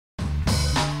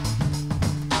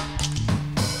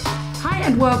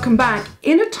and welcome back.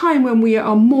 In a time when we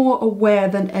are more aware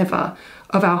than ever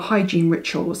of our hygiene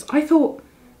rituals, I thought,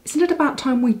 isn't it about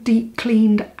time we deep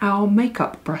cleaned our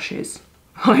makeup brushes?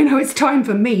 I know it's time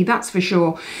for me, that's for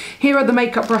sure. Here are the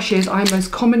makeup brushes I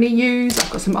most commonly use.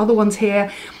 I've got some other ones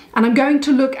here, and I'm going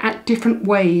to look at different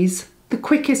ways, the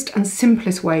quickest and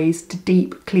simplest ways to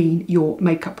deep clean your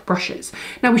makeup brushes.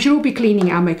 Now, we should all be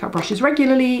cleaning our makeup brushes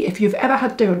regularly. If you've ever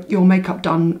had your makeup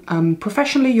done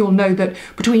professionally, you'll know that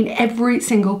between every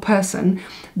single person,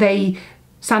 they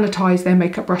sanitize their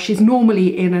makeup brushes,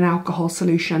 normally in an alcohol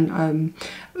solution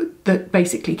that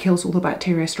basically kills all the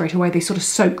bacteria straight away. They sort of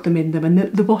soak them in them, and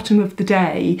at the bottom of the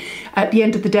day, at the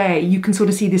end of the day, you can sort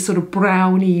of see this sort of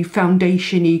browny,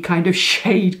 foundation-y kind of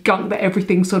shade gunk that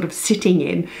everything's sort of sitting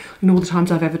in all the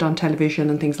times I've ever done television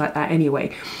and things like that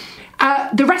anyway.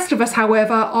 The rest of us,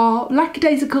 however, are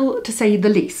lackadaisical to say the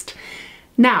least.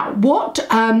 Now, what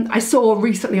I saw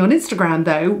recently on Instagram,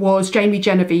 though, was Jamie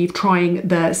Genevieve trying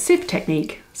the sieve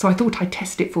technique. So I thought I'd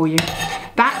test it for you.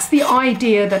 That's the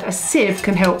idea that a sieve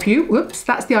can help you. Whoops,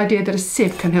 that's the idea that a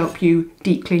sieve can help you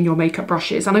deep clean your makeup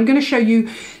brushes. And I'm going to show you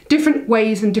different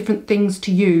ways and different things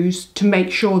to use to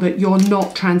make sure that you're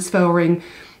not transferring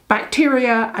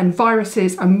bacteria and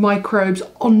viruses and microbes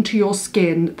onto your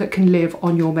skin that can live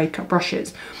on your makeup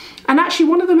brushes. And actually,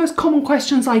 one of the most common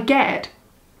questions I get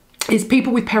is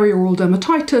people with perioral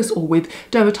dermatitis or with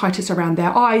dermatitis around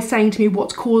their eyes saying to me,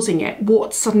 what's causing it?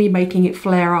 What's suddenly making it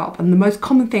flare up? And the most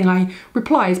common thing I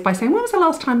reply is by saying, when was the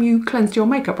last time you cleansed your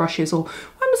makeup brushes? Or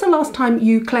when was the last time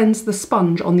you cleansed the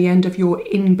sponge on the end of your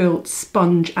inbuilt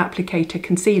sponge applicator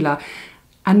concealer?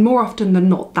 And more often than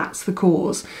not, that's the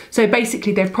cause. So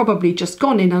basically, they've probably just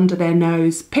gone in under their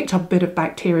nose, picked up a bit of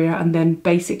bacteria, and then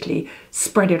basically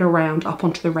spread it around up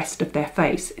onto the rest of their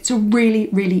face. It's a really,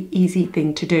 really easy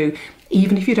thing to do,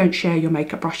 even if you don't share your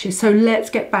makeup brushes. So let's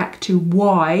get back to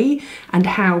why and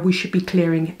how we should be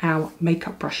clearing our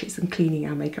makeup brushes and cleaning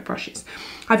our makeup brushes.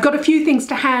 I've got a few things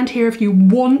to hand here. If you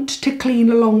want to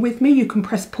clean along with me, you can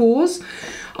press pause.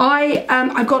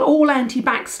 I've got all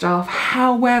anti-bac stuff.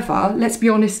 However, let's be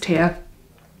honest here,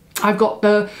 I've got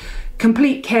the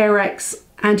Complete Carex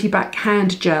anti-bac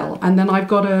hand gel, and then I've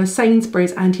got a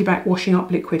Sainsbury's anti-bac washing up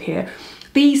liquid here.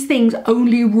 These things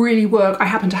only really work. I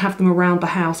happen to have them around the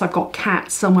house. I've got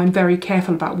cats, so I'm very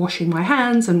careful about washing my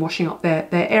hands and washing up their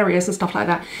areas and stuff like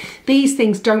that. These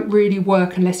things don't really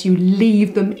work unless you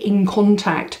leave them in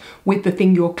contact with the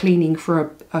thing you're cleaning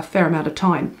for a fair amount of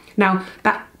time. Now,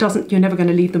 that doesn't, you're never going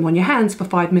to leave them on your hands for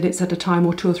 5 minutes at a time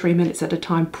or 2 or 3 minutes at a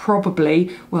time,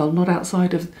 probably. Well, not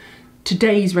outside of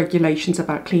today's regulations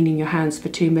about cleaning your hands for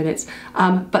 2 minutes,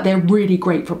 but they're really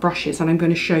great for brushes, and I'm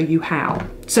going to show you how.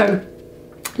 So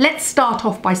let's start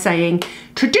off by saying,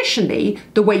 traditionally,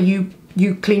 the way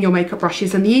you clean your makeup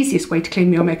brushes, and the easiest way to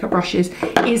clean your makeup brushes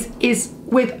is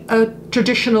with a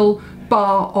traditional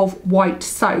bar of white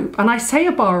soap. And I say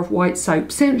a bar of white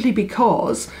soap simply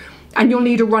because, and you'll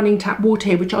need a running tap water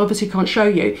here, which I obviously can't show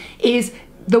you, is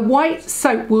the white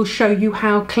soap will show you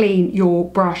how clean your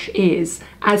brush is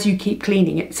as you keep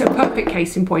cleaning it. So perfect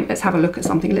case in point, let's have a look at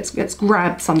something. Let's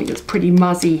grab something that's pretty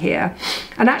muzzy here.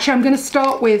 And actually I'm going to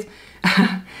start with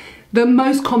the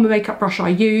most common makeup brush I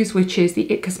use, which is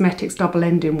the IT Cosmetics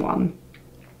double-ending one.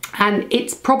 And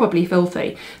it's probably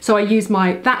filthy. So I use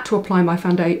that to apply my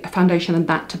foundation and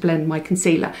that to blend my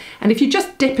concealer. And if you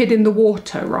just dip it in the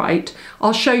water, right,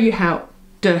 I'll show you how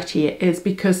dirty it is,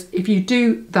 because if you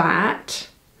do that,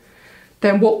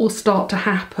 then what will start to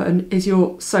happen is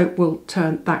your soap will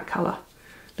turn that colour.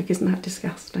 Look, isn't that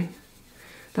disgusting?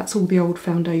 That's all the old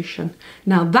foundation.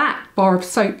 Now that bar of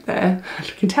soap there,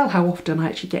 you can tell how often I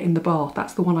actually get in the bath.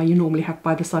 That's the one I normally have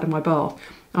by the side of my bath,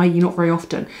 i.e. not very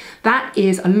often. That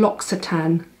is a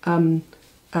L'Occitane,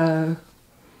 I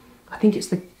think it's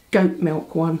the goat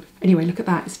milk one. Anyway, look at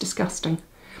that, it's disgusting.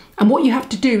 And what you have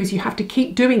to do is you have to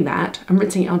keep doing that and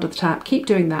rinsing it under the tap, keep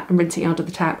doing that and rinsing it under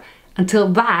the tap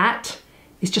until that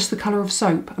is just the colour of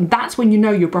soap. And that's when you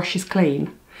know your brush is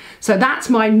clean. So that's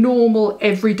my normal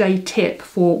everyday tip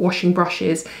for washing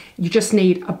brushes. You just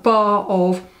need a bar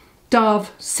of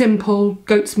Dove simple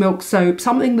goat's milk soap,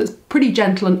 something that's pretty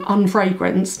gentle and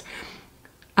unfragranced.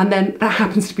 And then that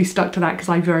happens to be stuck to that because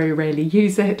I very rarely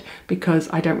use it because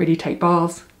I don't really take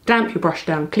baths. Damp your brush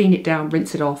down, clean it down,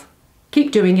 rinse it off.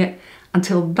 Keep doing it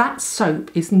until that soap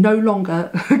is no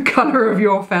longer the colour of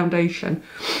your foundation.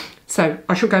 So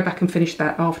I shall go back and finish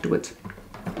that afterwards.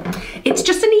 It's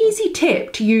just an easy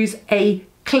tip to use a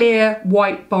clear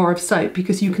white bar of soap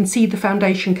because you can see the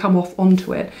foundation come off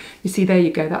onto it. You see, there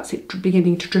you go, that's it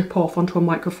beginning to drip off onto a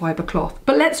microfiber cloth.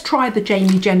 But let's try the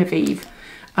Jamie Genevieve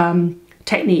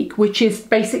technique, which is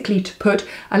basically to put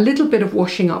a little bit of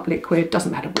washing up liquid,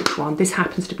 doesn't matter which one, this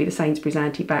happens to be the Sainsbury's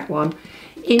Anti-Bac one,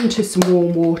 into some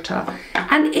warm water.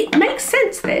 And it makes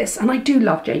sense, this, and I do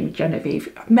love Jamie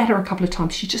Genevieve. I've met her a couple of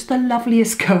times. She's just the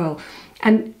loveliest girl.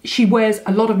 And she wears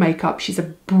a lot of makeup. She's a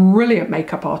brilliant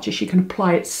makeup artist. She can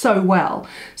apply it so well.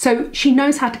 So she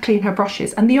knows how to clean her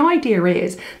brushes. And the idea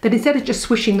is that instead of just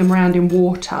swishing them around in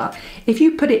water, if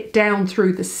you put it down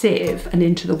through the sieve and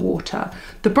into the water,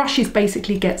 the brushes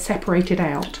basically get separated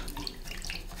out.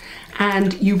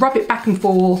 And you rub it back and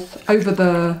forth over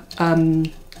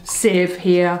the sieve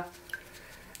here.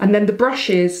 And then the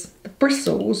brushes, the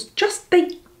bristles, just,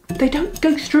 they don't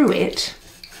go through it.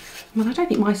 Well, I don't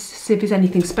think my sieve is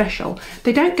anything special.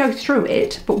 They don't go through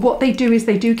it, but what they do is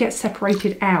they do get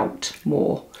separated out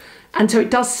more. And so it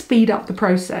does speed up the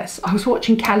process. I was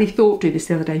watching Callie Thorpe do this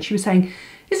the other day and she was saying,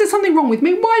 is there something wrong with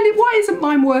me? Why isn't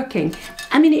mine working?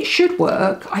 I mean, it should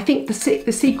work. I think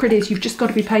the secret is you've just got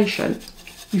to be patient.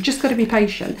 You've just got to be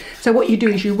patient. So what you do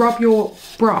is you rub your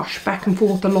brush back and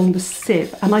forth along the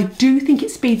sieve, and I do think it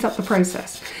speeds up the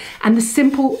process. And the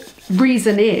simple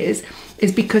reason is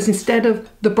because instead of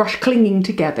the brush clinging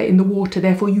together in the water,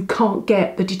 therefore you can't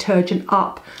get the detergent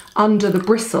up under the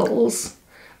bristles.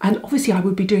 And obviously I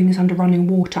would be doing this under running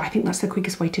water. I think that's the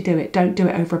quickest way to do it. Don't do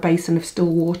it over a basin of still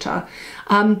water.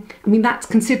 I mean, that's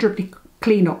considerably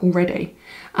cleaner already.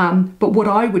 But what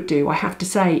I would do, I have to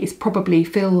say, is probably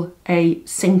fill a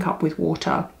sink up with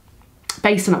water,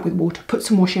 basin up with water, put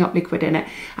some washing up liquid in it,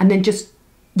 and then just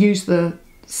use the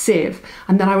sieve.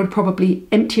 And then I would probably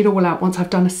empty it all out once I've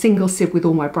done a single sieve with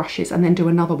all my brushes, and then do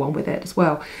another one with it as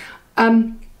well.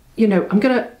 You know, I'm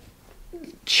going to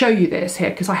show you this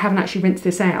here because I haven't actually rinsed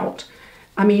this out.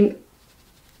 I mean,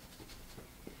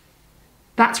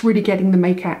 that's really getting the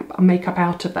makeup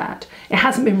out of that. It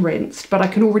hasn't been rinsed, but I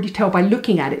can already tell by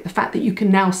looking at it, the fact that you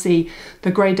can now see the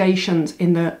gradations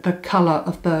in the colour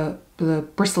of the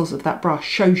bristles of that brush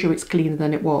shows you it's cleaner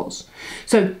than it was.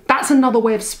 So that's another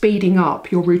way of speeding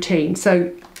up your routine.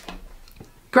 So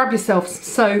grab yourself some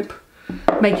soap,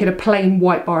 make it a plain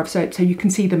white bar of soap so you can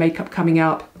see the makeup coming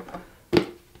up.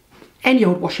 Any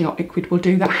old washing up liquid will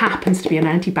do. That happens to be an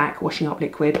Anti-Bac washing up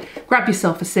liquid. Grab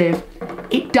yourself a sieve.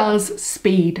 It does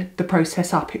speed the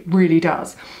process up, it really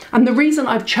does. And the reason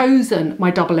I've chosen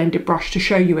my double-ended brush to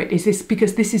show you it is this,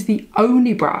 because this is the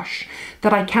only brush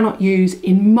that I cannot use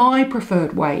in my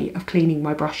preferred way of cleaning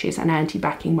my brushes and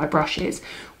anti-backing my brushes,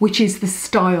 which is the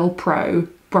STYLPRO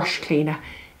brush cleaner.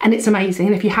 And it's amazing,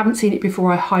 and if you haven't seen it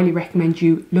before, I highly recommend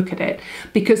you look at it,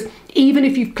 because even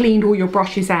if you've cleaned all your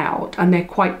brushes out and they're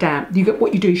quite damp,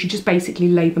 what you do is you just basically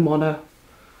lay them on a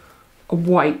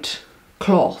white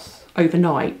cloth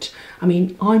overnight. I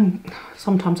mean,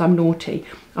 sometimes I'm naughty,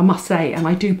 I must say, and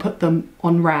I do put them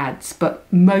on rads, but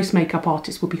most makeup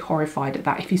artists will be horrified at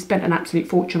that. If you spent an absolute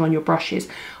fortune on your brushes,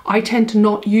 I tend to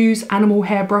not use animal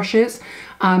hair brushes,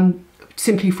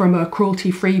 simply from a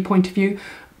cruelty-free point of view.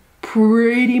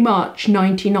 Pretty much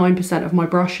 99% of my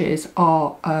brushes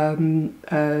are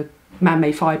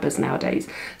man-made fibres nowadays,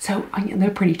 so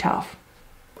they're pretty tough.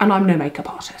 And I'm no makeup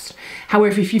artist.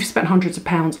 However, if you've spent hundreds of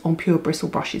pounds on pure bristle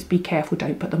brushes, be careful,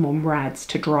 don't put them on rads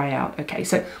to dry out. Okay,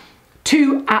 so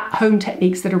 2 at-home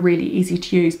techniques that are really easy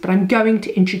to use, but I'm going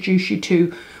to introduce you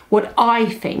to what I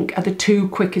think are the 2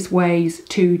 quickest ways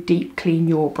to deep clean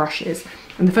your brushes.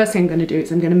 And the first thing I'm going to do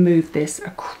is I'm going to move this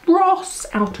across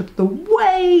out of the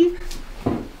way.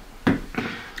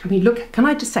 I mean, look, can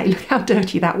I just say, look how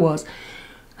dirty that was.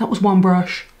 That was one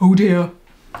brush. Oh dear.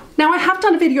 Now, I have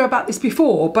done a video about this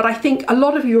before, but I think a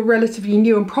lot of you are relatively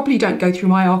new and probably don't go through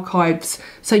my archives,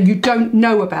 so you don't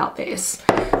know about this.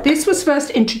 This was first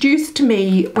introduced to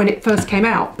me when it first came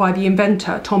out by the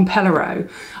inventor, Tom Pellereau,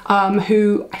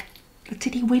 who,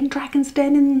 did he win Dragon's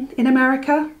Den in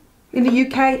America? In the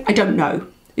UK? I don't know.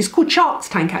 It's called Shark's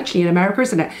Tank actually in America,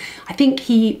 isn't it? I think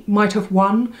he might have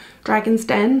won Dragon's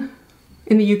Den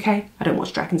in the UK. I don't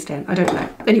watch Dragon's Den, I don't know.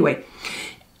 Anyway,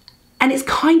 and it's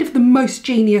kind of the most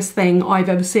genius thing I've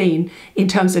ever seen in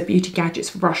terms of beauty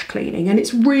gadgets for brush cleaning. And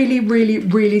it's really, really,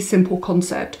 really simple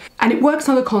concept. And it works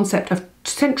on the concept of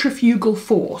centrifugal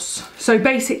force. So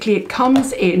basically it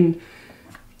comes in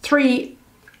 3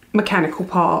 mechanical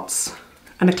parts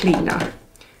and a cleaner.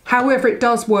 However, it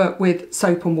does work with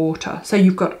soap and water. So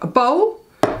you've got a bowl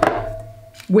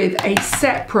with a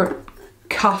separate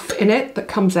cuff in it that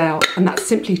comes out, and that's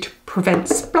simply to prevent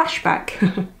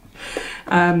splashback.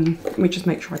 Let me just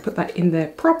make sure I put that in there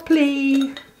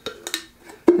properly.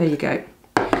 There you go.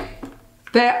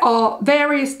 There are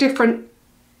various different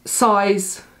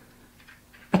size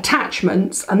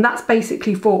attachments, and that's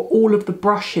basically for all of the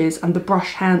brushes and the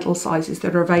brush handle sizes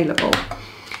that are available.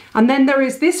 And then there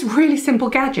is this really simple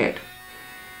gadget,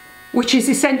 which is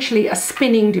essentially a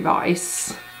spinning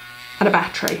device and a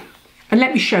battery. And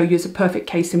let me show you as a perfect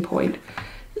case in point.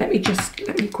 Let me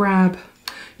grab,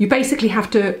 you basically have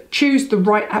to choose the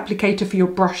right applicator for your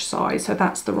brush size. So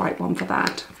that's the right one for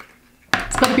that.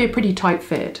 It's got to be a pretty tight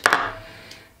fit.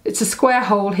 It's a square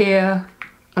hole here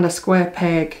and a square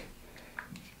peg.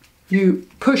 You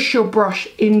push your brush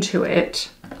into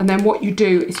it, and then what you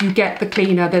do is you get the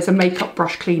cleaner. There's a makeup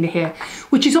brush cleaner here,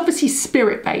 which is obviously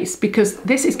spirit based because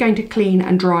this is going to clean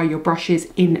and dry your brushes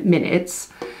in minutes.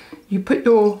 You put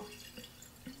your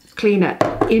cleaner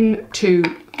into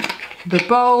the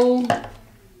bowl,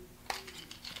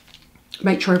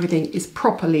 make sure everything is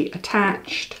properly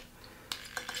attached,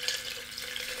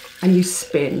 and you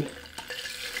spin.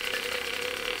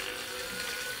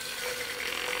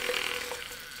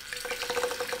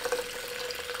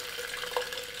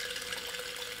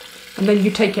 And then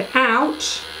you take it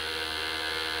out,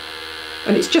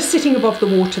 and it's just sitting above the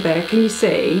water there. Can you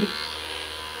see?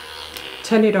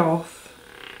 Turn it off.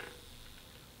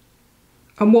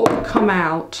 And what will come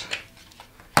out,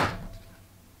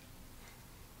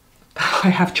 I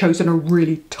have chosen a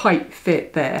really tight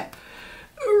fit there.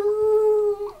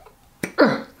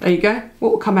 There you go.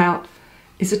 What will come out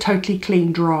is a totally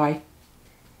clean, dry,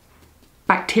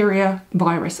 bacteria,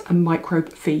 virus and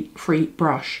microbe-free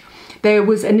brush. There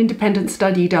was an independent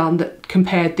study done that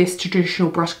compared this to traditional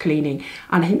brush cleaning,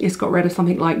 and I think it's got rid of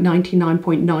something like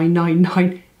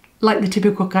 99.999, like the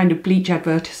typical kind of bleach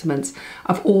advertisements,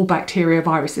 of all bacteria,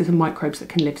 viruses and microbes that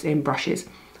can live in brushes.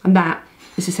 And that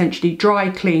is essentially dry,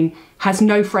 clean, has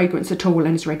no fragrance at all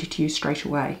and is ready to use straight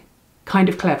away. Kind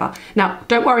of clever. Now,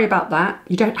 don't worry about that.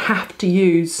 You don't have to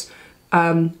use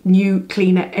new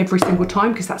cleaner every single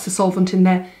time because that's a solvent in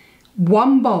there.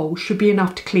 One bowl should be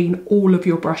enough to clean all of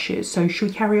your brushes. So should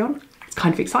we carry on? It's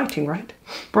kind of exciting, right?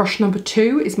 Brush number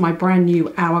 2 is my brand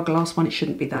new Hourglass one. It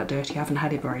shouldn't be that dirty. I haven't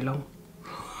had it very long.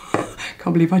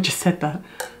 Can't believe I just said that.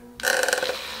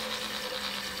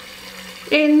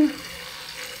 In.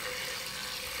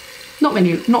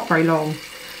 Not very long.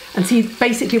 And see,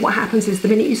 basically what happens is the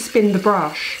minute you spin the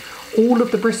brush, all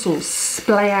of the bristles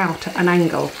splay out at an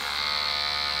angle.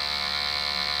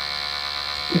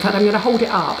 In fact, I'm going to hold it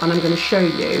up and I'm going to show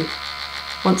you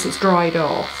once it's dried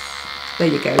off. There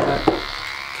you go, look.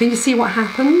 Can you see what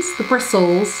happens? The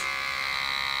bristles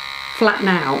flatten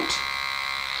out.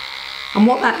 And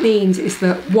what that means is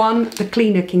that 1, the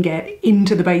cleaner can get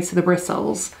into the base of the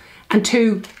bristles, and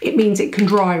 2, it means it can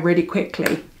dry really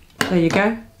quickly. There you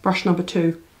go, brush number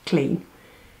 2, clean.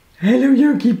 Hello,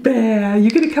 Yogi Bear,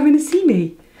 you're going to come in and see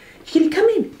me? You're going to come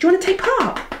in? Do you want to take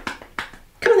part?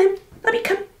 Come on then, let me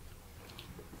come.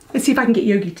 Let's see if I can get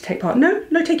Yogi to take part. No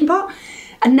taking part.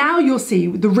 And now you'll see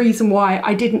the reason why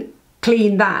I didn't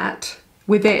clean that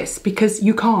with this, because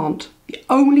you can't. The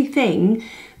only thing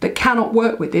that cannot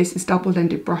work with this is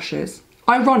double-ended brushes.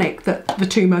 Ironic that the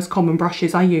 2 most common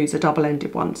brushes I use are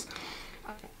double-ended ones.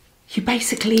 You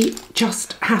basically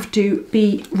just have to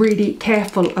be really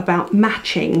careful about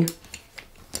matching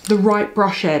the right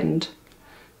brush end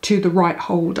to the right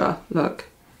holder. Look,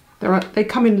 they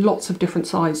come in lots of different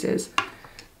sizes.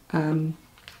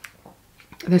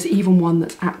 There's even one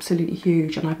that's absolutely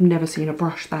huge, and I've never seen a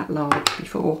brush that large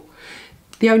before.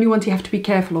 The only ones you have to be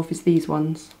careful of is these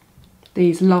ones.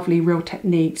 These lovely Real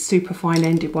Technique super fine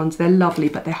ended ones. They're lovely,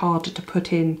 but they're harder to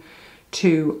put in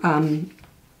to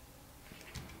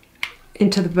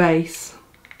into the base.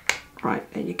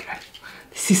 Right, there you go.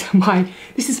 This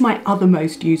is my other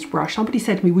most used brush. Somebody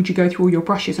said to me, would you go through all your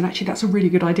brushes? And actually that's a really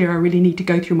good idea. I really need to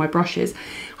go through my brushes.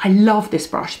 I love this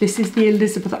brush. This is the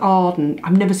Elizabeth Arden.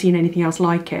 I've never seen anything else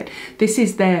like it. This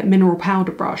is their mineral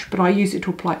powder brush, but I use it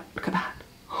to apply, look at that.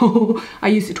 I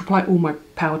use it to apply all my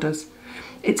powders.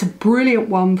 It's a brilliant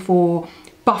one for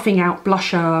buffing out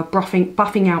blusher,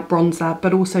 buffing out bronzer,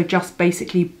 but also just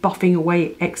basically buffing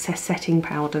away excess setting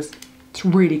powders. It's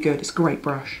really good. It's a great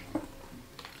brush.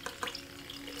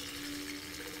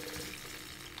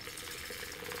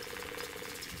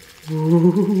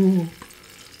 Ooh.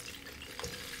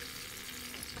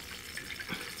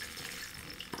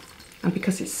 And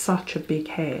because it's such a big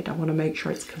head, I want to make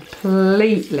sure it's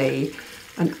completely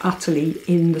and utterly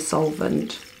in the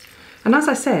solvent. And as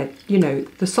I said, you know,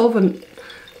 the solvent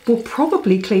will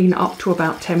probably clean up to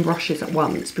about 10 brushes at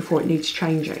once before it needs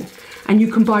changing. And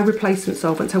you can buy replacement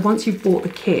solvent. So once you've bought the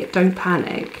kit, don't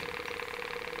panic.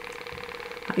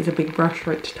 That is a big brush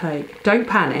for it to take. Don't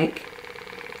panic.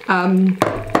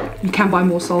 You can buy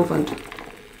more solvent.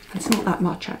 It's not that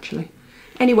much actually.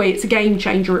 Anyway, it's a game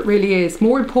changer, it really is.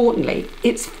 More importantly,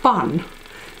 it's fun.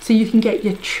 So you can get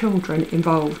your children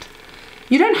involved.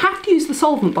 You don't have to use the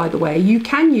solvent, by the way. You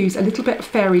can use a little bit of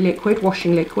fairy liquid,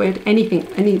 washing liquid, anything,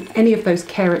 any of those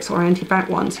Carex or anti-bac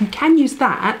ones. You can use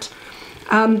that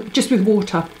just with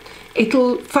water.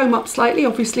 It'll foam up slightly,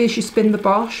 obviously, as you spin the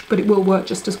brush, but it will work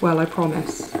just as well, I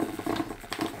promise.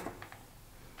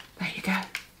 There you go.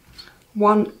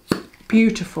 One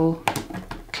beautiful,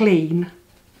 clean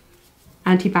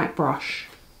anti-bac brush.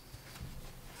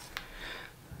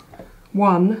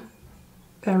 One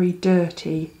very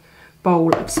dirty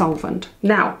bowl of solvent.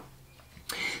 Now,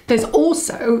 there's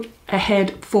also a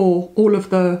head for all of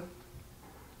the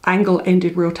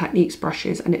angle-ended Real Techniques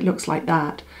brushes, and it looks like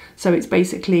that. So it's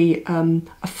basically a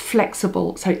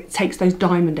flexible, so it takes those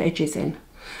diamond edges in.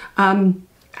 And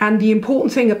the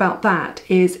important thing about that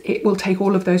is it will take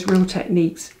all of those Real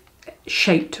Techniques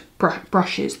shaped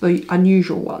brushes, the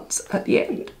unusual ones, at the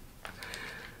end.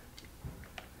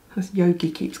 As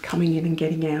Yogi keeps coming in and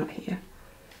getting out here.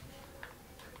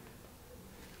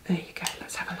 There you go,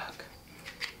 let's have a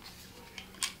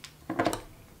look.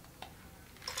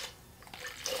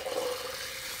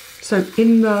 So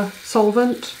in the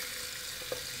solvent,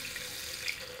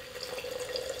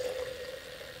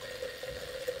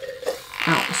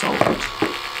 out the solvent.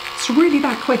 It's really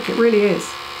that quick, it really is.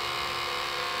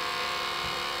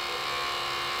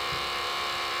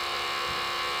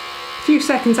 A few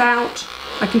seconds out,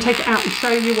 I can take it out and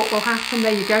show you what will happen.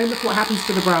 There you go, look what happens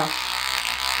to the brush.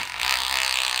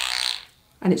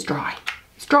 And it's dry.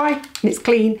 It's dry and it's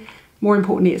clean. More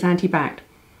importantly, it's anti-bac.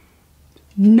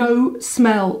 No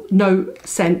smell, no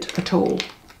scent at all.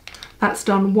 That's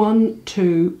done 1,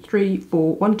 2, 3,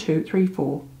 4, 1, 2, 3,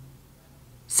 4,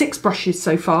 6 brushes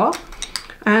so far.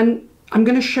 And I'm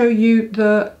going to show you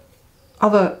the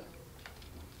other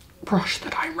brush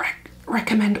that I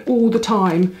recommend all the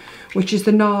time, which is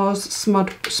the NARS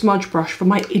smudge brush for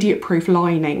my idiot proof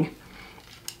lining.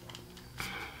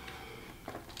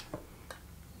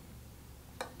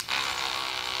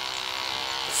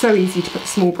 So easy to put the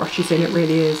small brushes in, it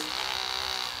really is.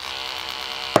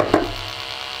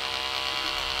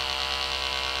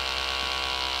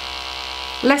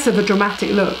 Less of a dramatic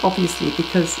look, obviously,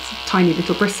 because it's tiny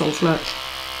little bristles, look.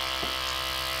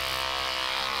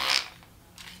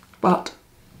 But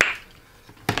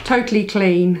totally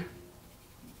clean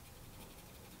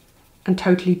and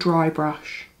totally dry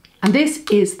brush. And this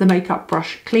is the makeup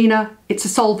brush cleaner. It's a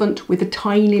solvent with a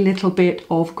tiny little bit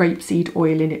of grapeseed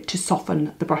oil in it to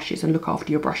soften the brushes and look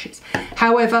after your brushes.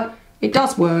 However, it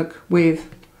does work with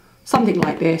something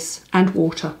like this and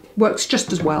water. Works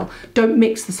just as well. Don't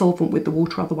mix the solvent with the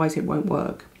water, otherwise it won't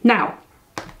work. Now,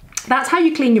 that's how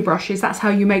you clean your brushes. That's how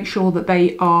you make sure that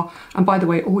they are, and by the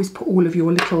way, always put all of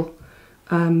your little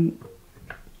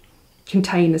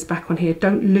containers back on here.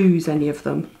 Don't lose any of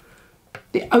them.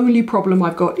 The only problem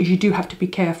I've got is you do have to be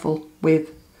careful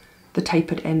with the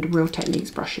tapered end Real Techniques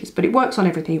brushes, but it works on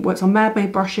everything. It works on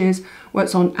man-made brushes,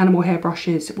 works on animal hair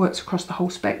brushes, it works across the whole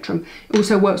spectrum. It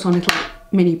also works on little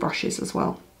mini brushes as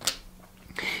well.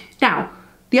 Now,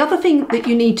 the other thing that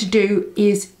you need to do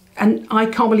is, and I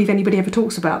can't believe anybody ever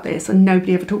talks about this, and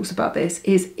nobody ever talks about this,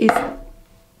 is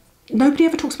nobody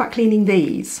ever talks about cleaning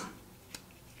these.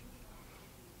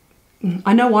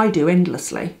 I know I do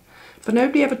endlessly. But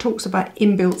nobody ever talks about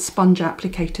inbuilt sponge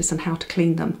applicators and how to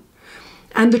clean them.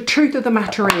 And the truth of the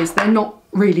matter is they're not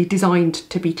really designed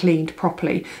to be cleaned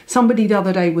properly. Somebody the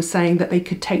other day was saying that they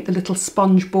could take the little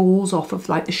sponge balls off of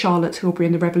like the Charlotte Tilbury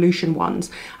and the Revolution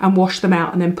ones and wash them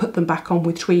out and then put them back on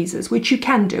with tweezers, which you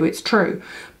can do, it's true.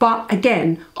 But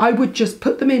again, I would just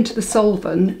put them into the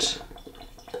solvent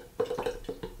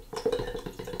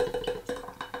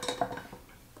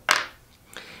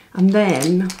and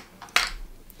then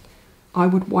I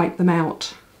would wipe them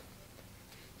out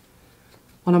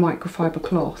on a microfiber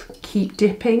cloth. Keep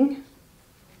dipping,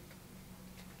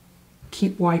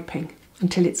 keep wiping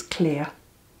until it's clear.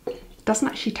 It doesn't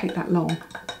actually take that long,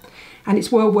 and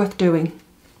it's well worth doing.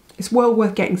 It's well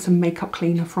worth getting some makeup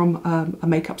cleaner from a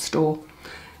makeup store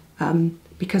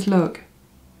because look,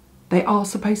 they are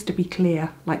supposed to be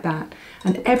clear like that,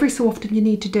 and every so often you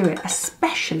need to do it,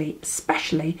 especially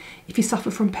if you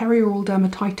suffer from perioral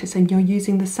dermatitis and you're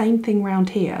using the same thing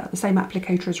around here, the same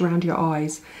applicator as around your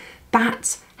eyes.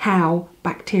 That's how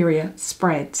bacteria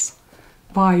spreads,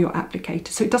 via your applicator,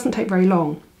 so it doesn't take very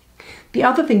long. The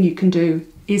other thing you can do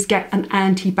is get an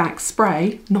anti-bac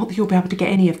spray. Not that you'll be able to get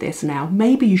any of this now.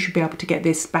 Maybe you should be able to get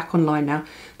this back online now.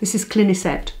 This is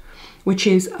Clinicet, which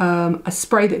is a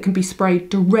spray that can be sprayed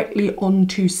directly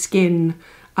onto skin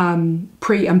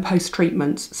pre and post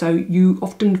treatments. So you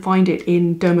often find it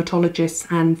in dermatologists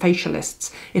and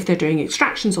facialists if they're doing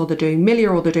extractions or they're doing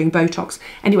Milia or they're doing Botox.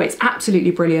 Anyway, it's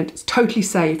absolutely brilliant. It's totally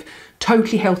safe.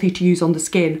 Totally healthy to use on the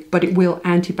skin, but it will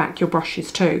anti-bac your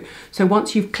brushes too. So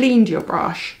once you've cleaned your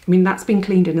brush, I mean, that's been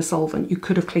cleaned in a solvent. You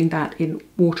could have cleaned that in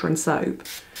water and soap.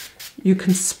 You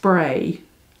can spray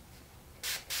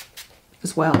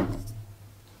as well.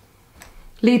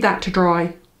 Leave that to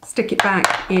dry, stick it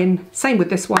back in. Same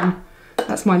with this one.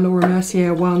 That's my Laura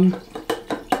Mercier one.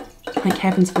 Thank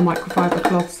heavens for microfiber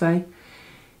cloths, eh?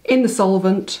 In the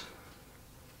solvent,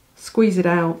 squeeze it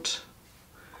out.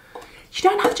 You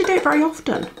don't have to do it very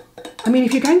often. I mean,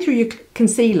 if you're going through your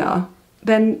concealer,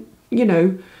 then, you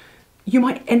know, you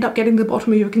might end up getting to the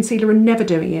bottom of your concealer and never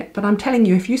doing it. But I'm telling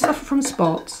you, if you suffer from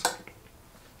spots,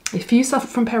 if you suffer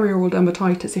from perioral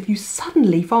dermatitis, if you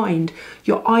suddenly find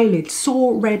your eyelids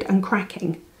sore, red and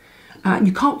cracking, and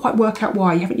you can't quite work out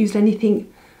why, you haven't used anything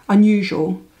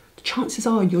unusual, the chances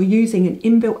are you're using an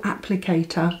inbuilt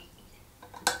applicator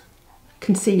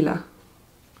concealer,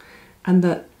 and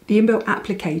that the inbuilt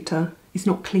applicator is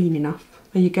not clean enough.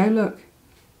 There you go, look.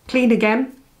 Clean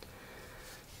again.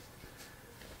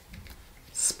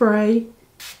 Spray.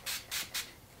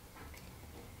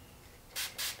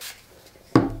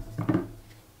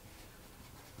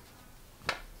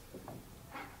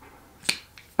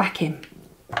 Back in.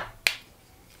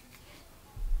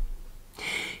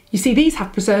 You see, these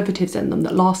have preservatives in them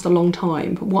that last a long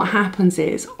time, but what happens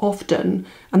is often,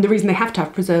 and the reason they have to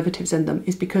have preservatives in them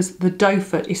is because the dough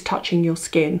foot is touching your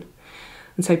skin.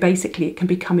 And so basically it can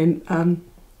become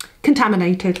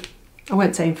contaminated. I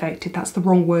won't say infected, that's the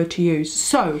wrong word to use.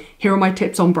 So here are my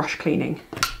tips on brush cleaning.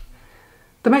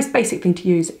 The most basic thing to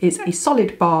use is a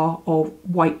solid bar of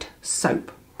white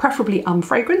soap, preferably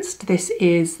unfragranced. This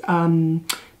is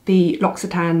the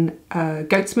L'Occitane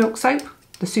goat's milk soap,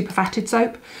 the super fatted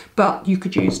soap, but you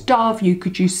could use Dove, you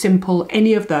could use Simple,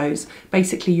 any of those.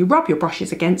 Basically you rub your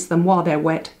brushes against them while they're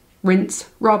wet, rinse,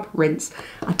 rub, rinse,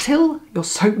 until your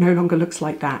soap no longer looks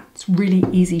like that. It's really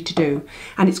easy to do,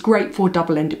 and it's great for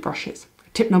double-ended brushes.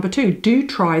 Tip number 2, do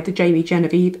try the Jamie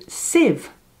Genevieve sieve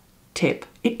tip.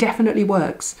 It definitely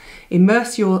works.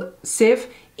 Immerse your sieve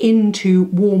into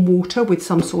warm water with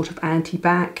some sort of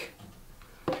anti-bac.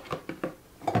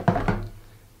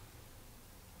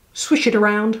 Swish it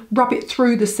around, rub it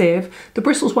through the sieve. The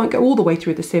bristles won't go all the way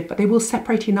through the sieve, but they will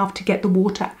separate enough to get the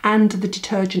water and the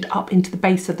detergent up into the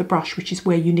base of the brush, which is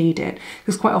where you need it.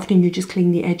 Because quite often you just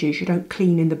clean the edges, you don't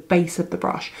clean in the base of the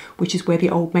brush, which is where the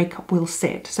old makeup will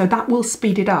sit. So that will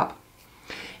speed it up.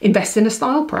 Invest in a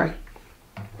STYLPRO.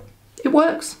 It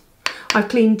works. I've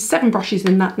cleaned 7 brushes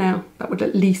in that now. That would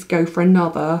at least go for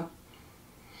another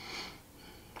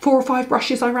 4 or 5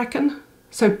 brushes, I reckon.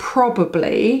 So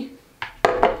probably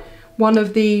one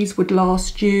of these would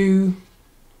last you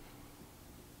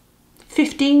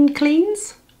 15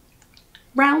 cleans,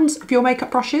 rounds of your makeup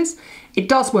brushes. It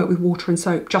does work with water and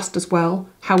soap just as well.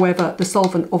 However, the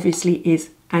solvent obviously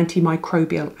is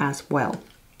antimicrobial as well.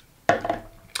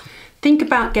 Think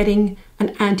about getting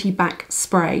an anti-bac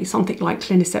spray. Something like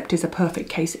Clinisept is a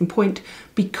perfect case in point,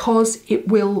 because it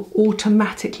will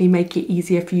automatically make it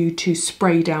easier for you to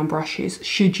spray down brushes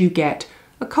should you get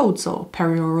a cold sore,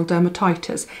 perioral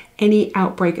dermatitis, any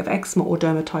outbreak of eczema or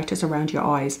dermatitis around your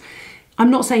eyes.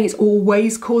 I'm not saying it's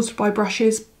always caused by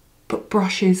brushes, but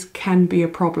brushes can be a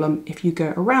problem if you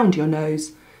go around your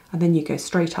nose and then you go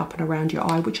straight up and around your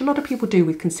eye, which a lot of people do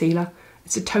with concealer.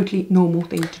 It's a totally normal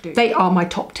thing to do. They are my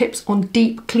top tips on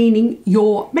deep cleaning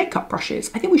your makeup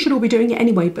brushes. I think we should all be doing it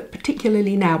anyway, but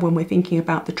particularly now when we're thinking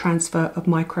about the transfer of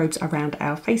microbes around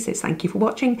our faces. Thank you for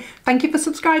watching. Thank you for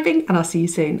subscribing, and I'll see you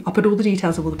soon. I'll put all the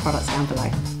details of all the products down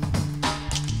below.